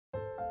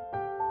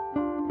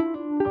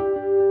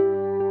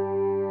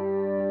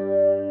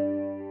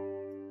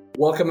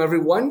Welcome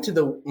everyone to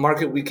the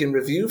Market Weekend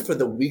Review for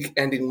the week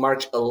ending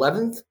March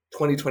 11th,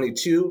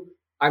 2022.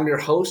 I'm your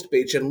host,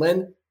 Bei-Chen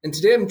Lin, and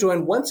today I'm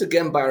joined once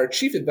again by our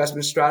Chief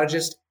Investment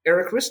Strategist,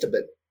 Eric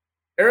Ristabit.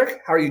 Eric,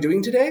 how are you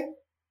doing today?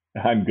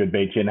 I'm good,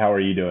 Bei-Chen. How are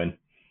you doing?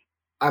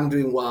 I'm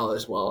doing well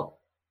as well.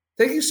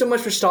 Thank you so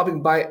much for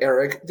stopping by,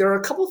 Eric. There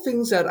are a couple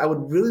things that I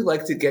would really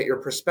like to get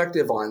your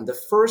perspective on. The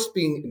first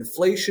being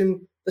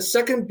inflation, the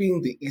second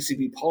being the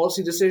ECB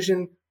policy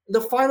decision, and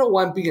the final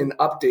one being an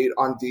update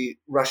on the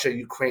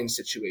Russia-Ukraine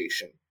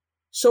situation.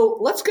 So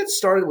let's get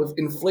started with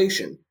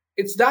inflation.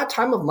 It's that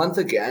time of month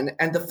again,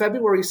 and the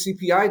February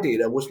CPI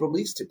data was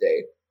released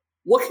today.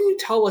 What can you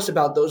tell us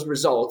about those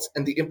results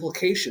and the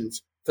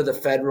implications for the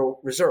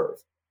Federal Reserve?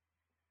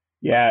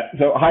 Yeah,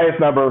 so highest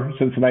number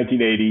since the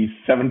 1980s,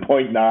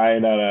 7.9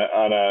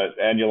 on a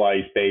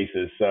annualized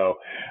basis. So,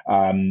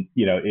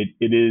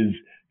 it is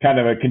kind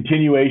of a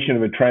continuation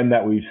of a trend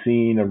that we've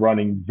seen of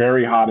running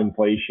very hot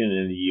inflation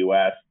in the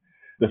U.S.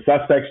 The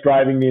suspects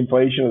driving the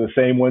inflation are the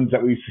same ones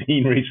that we've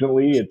seen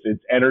recently.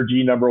 It's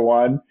energy, number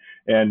one,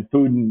 and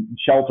food and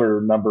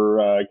shelter,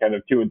 number kind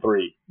of 2 and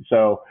 3.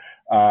 So,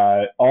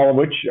 all of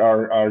which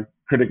are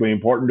critically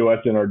important to us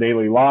in our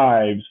daily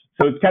lives.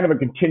 So it's kind of a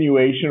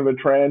continuation of a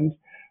trend.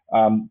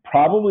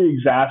 Probably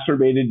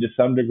exacerbated to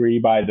some degree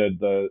by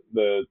the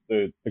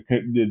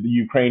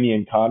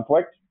Ukrainian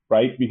conflict,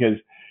 right? Because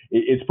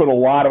it's put a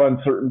lot of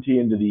uncertainty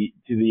into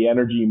the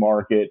energy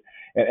market,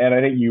 and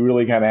I think you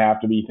really kind of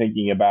have to be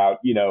thinking about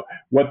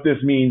what this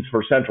means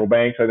for central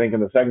banks. I think in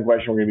the second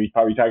question we're going to be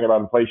probably talking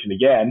about inflation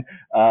again,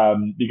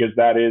 because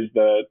that is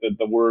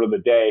the word of the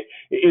day.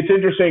 It's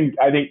interesting.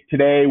 I think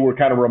today we're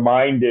kind of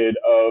reminded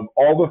of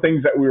all the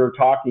things that we were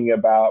talking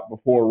about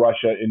before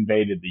Russia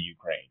invaded the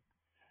Ukraine.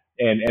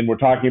 And we're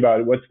talking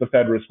about what's the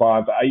Fed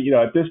response.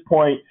 At this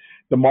point,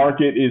 the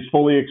market is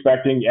fully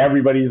expecting,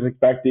 everybody is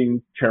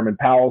expecting, Chairman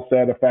Powell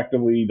said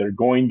effectively they're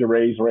going to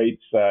raise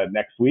rates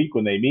next week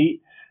when they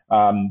meet.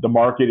 The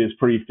market is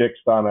pretty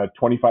fixed on a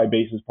 25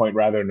 basis point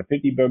rather than a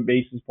 50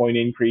 basis point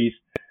increase.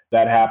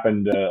 That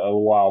happened a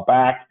little while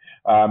back.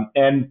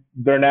 And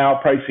they're now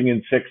pricing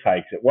in 6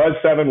 hikes. It was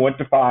 7, went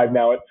to 5,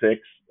 now it's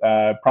 6.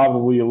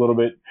 Probably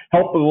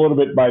helped a little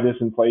bit by this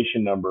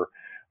inflation number.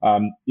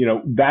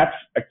 That's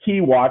a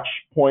key watch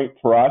point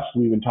for us.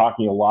 We've been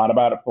talking a lot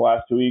about it for the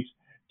last 2 weeks,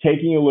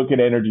 taking a look at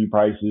energy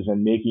prices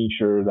and making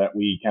sure that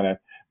we kind of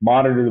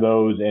monitor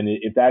those. And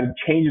if that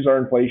changes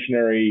our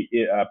inflationary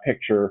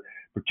picture,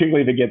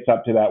 particularly if it gets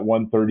up to that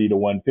 130 to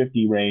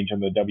 150 range on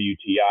the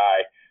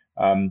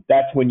WTI,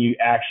 that's when you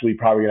actually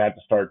probably gonna have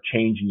to start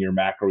changing your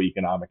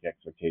macroeconomic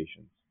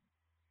expectations.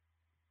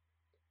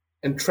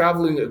 And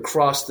traveling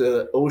across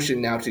the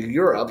ocean now to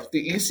Europe,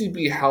 the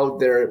ECB held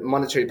their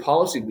monetary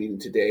policy meeting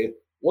today.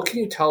 What can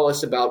you tell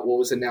us about what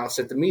was announced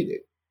at the meeting?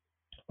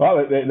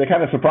 Well, they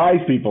kind of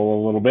surprised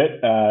people a little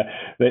bit.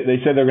 They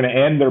said they're going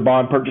to end their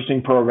bond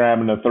purchasing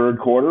program in the third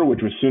quarter,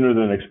 which was sooner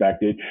than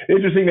expected.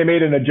 Interesting, they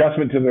made an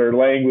adjustment to their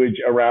language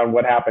around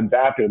what happens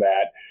after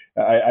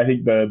that. I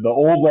think the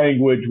old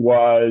language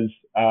was,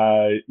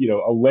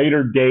 a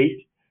later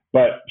date,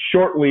 but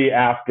shortly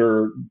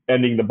after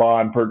ending the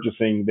bond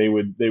purchasing, they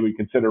would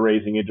consider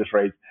raising interest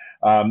rates.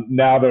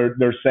 Now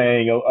they're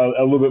saying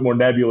a little bit more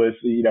nebulous.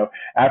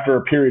 After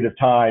a period of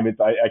time,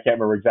 I can't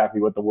remember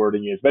exactly what the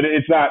wording is, but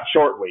it's not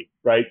shortly,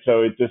 right?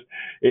 So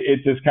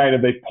it's just kind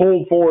of they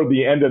pulled forward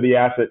the end of the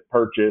asset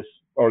purchase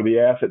or the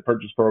asset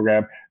purchase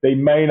program. They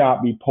may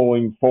not be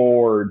pulling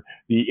forward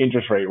the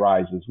interest rate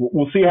rises.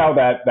 We'll see how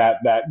that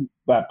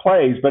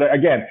plays. But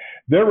again,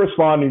 they're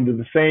responding to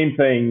the same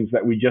things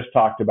that we just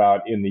talked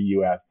about in the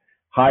U.S.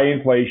 High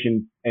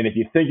inflation. And if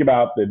you think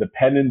about the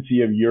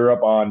dependency of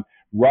Europe on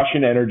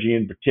Russian energy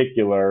in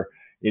particular,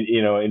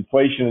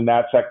 inflation in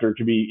that sector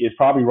is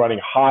probably running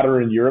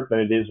hotter in Europe than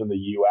it is in the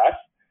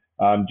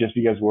U.S. Just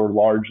because we're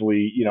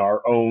largely,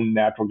 our own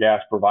natural gas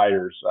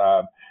providers,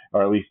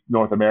 or at least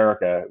North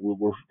America,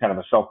 we're kind of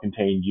a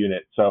self-contained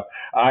unit. So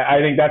I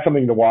think that's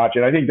something to watch.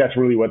 And I think that's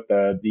really what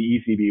the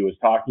ECB was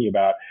talking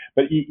about.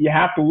 But you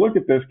have to look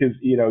at this because,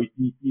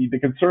 the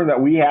concern that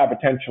we have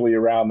potentially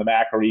around the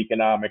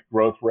macroeconomic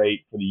growth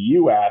rate for the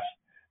U.S.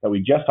 that we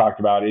just talked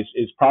about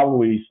is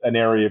probably an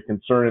area of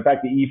concern. In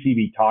fact, the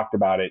ECB talked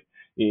about it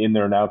in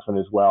their announcement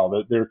as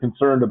well. They're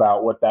concerned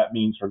about what that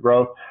means for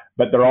growth,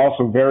 but they're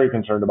also very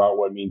concerned about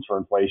what it means for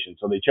inflation.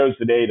 So they chose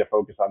today to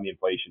focus on the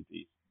inflation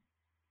piece.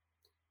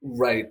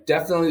 Right.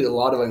 Definitely a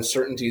lot of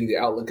uncertainty in the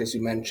outlook, as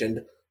you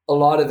mentioned. A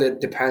lot of it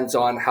depends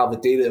on how the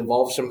data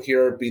evolves from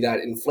here, be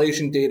that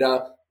inflation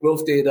data,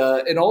 growth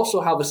data, and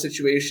also how the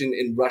situation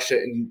in Russia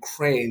and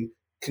Ukraine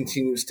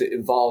continues to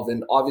evolve.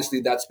 And obviously,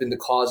 that's been the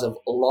cause of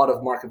a lot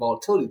of market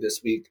volatility this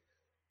week.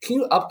 Can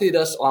you update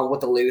us on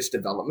what the latest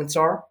developments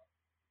are?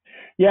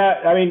 Yeah,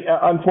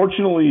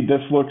 unfortunately,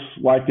 this looks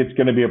like it's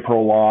going to be a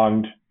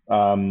prolonged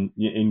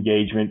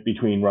engagement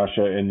between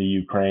Russia and the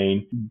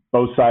Ukraine.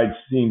 Both sides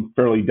seem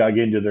fairly dug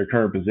into their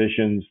current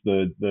positions.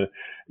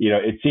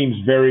 It seems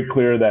very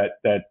clear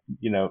that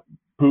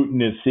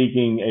Putin is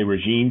seeking a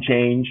regime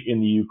change in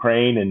the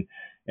Ukraine,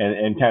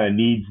 and kind of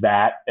needs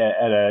that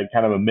at a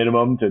kind of a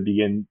minimum to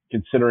begin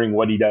considering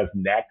what he does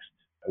next.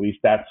 At least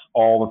that's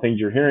all the things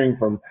you're hearing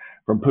from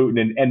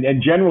Putin.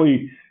 And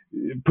generally,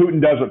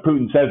 Putin does what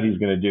Putin says he's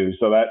going to do.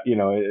 So that,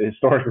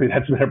 historically,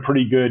 that's been a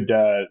pretty good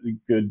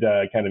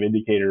kind of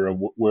indicator of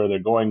where they're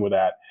going with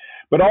that.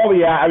 But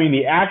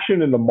the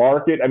action in the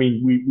market,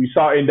 we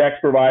saw index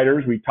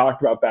providers. We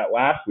talked about that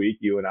last week,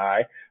 you and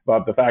I,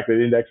 about the fact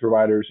that index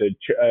providers had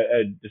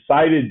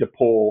decided to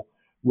pull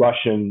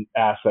Russian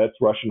assets,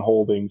 Russian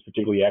holdings,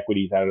 particularly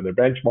equities, out of their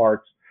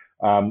benchmarks.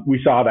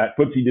 We saw that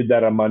FTSE did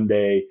that on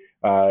Monday.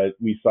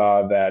 We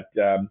saw that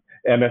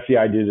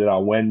MSCI did it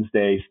on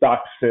Wednesday.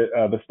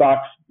 The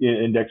stocks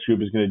index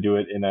group is going to do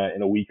it in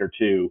a week or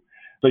two.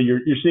 So you're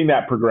seeing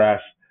that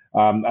progress.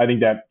 I think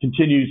that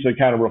continues to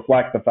kind of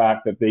reflect the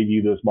fact that they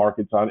view those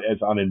markets as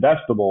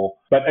uninvestable.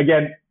 But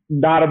again,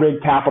 not a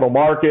big capital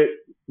market,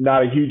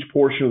 not a huge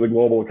portion of the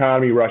global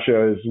economy.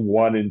 Russia is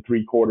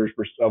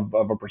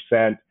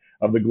 1.75%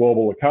 of the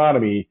global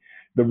economy.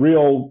 The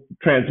real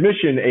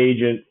transmission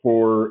agent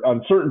for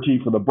uncertainty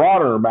for the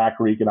broader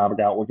macroeconomic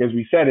outlook, as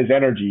we said, is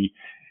energy.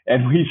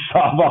 And we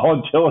saw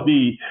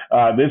volatility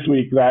this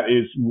week that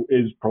is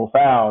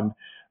profound.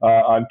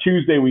 On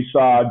Tuesday, we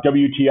saw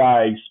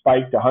WTI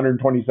spike to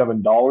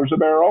 $127 a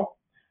barrel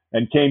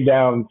and came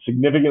down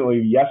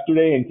significantly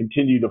yesterday and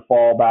continued to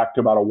fall back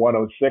to about a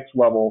 106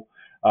 level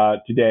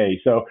today.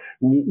 So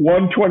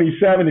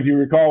 127, if you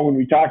recall, when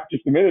we talked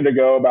just a minute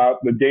ago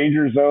about the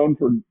danger zone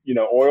for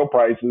oil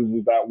prices,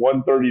 is that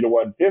 130 to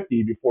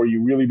 150 before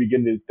you really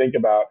begin to think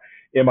about,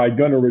 am I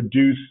going to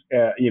reduce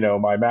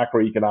my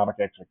macroeconomic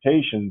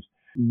expectations?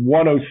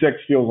 106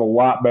 feels a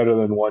lot better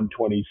than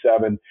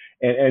 127.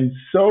 And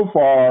so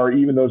far,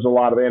 even though there's a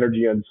lot of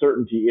energy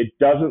uncertainty, it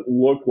doesn't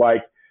look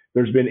like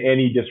there's been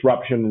any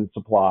disruption in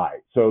supply.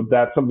 So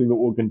that's something that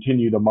we'll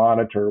continue to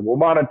monitor. We'll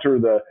monitor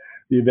the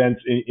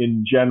events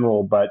in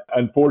general, but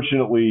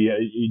unfortunately,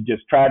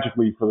 just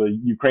tragically for the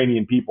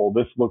Ukrainian people,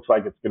 this looks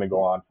like it's going to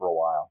go on for a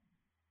while.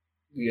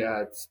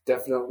 Yeah, it's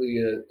definitely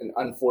an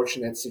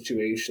unfortunate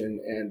situation,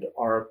 and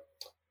our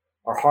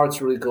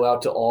hearts really go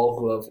out to all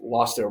who have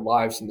lost their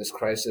lives in this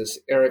crisis.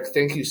 Eric,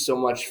 thank you so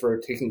much for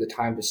taking the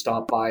time to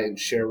stop by and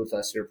share with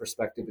us your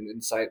perspective and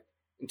insight.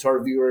 And to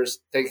our viewers,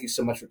 thank you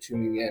so much for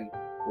tuning in.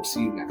 We'll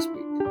see you next week.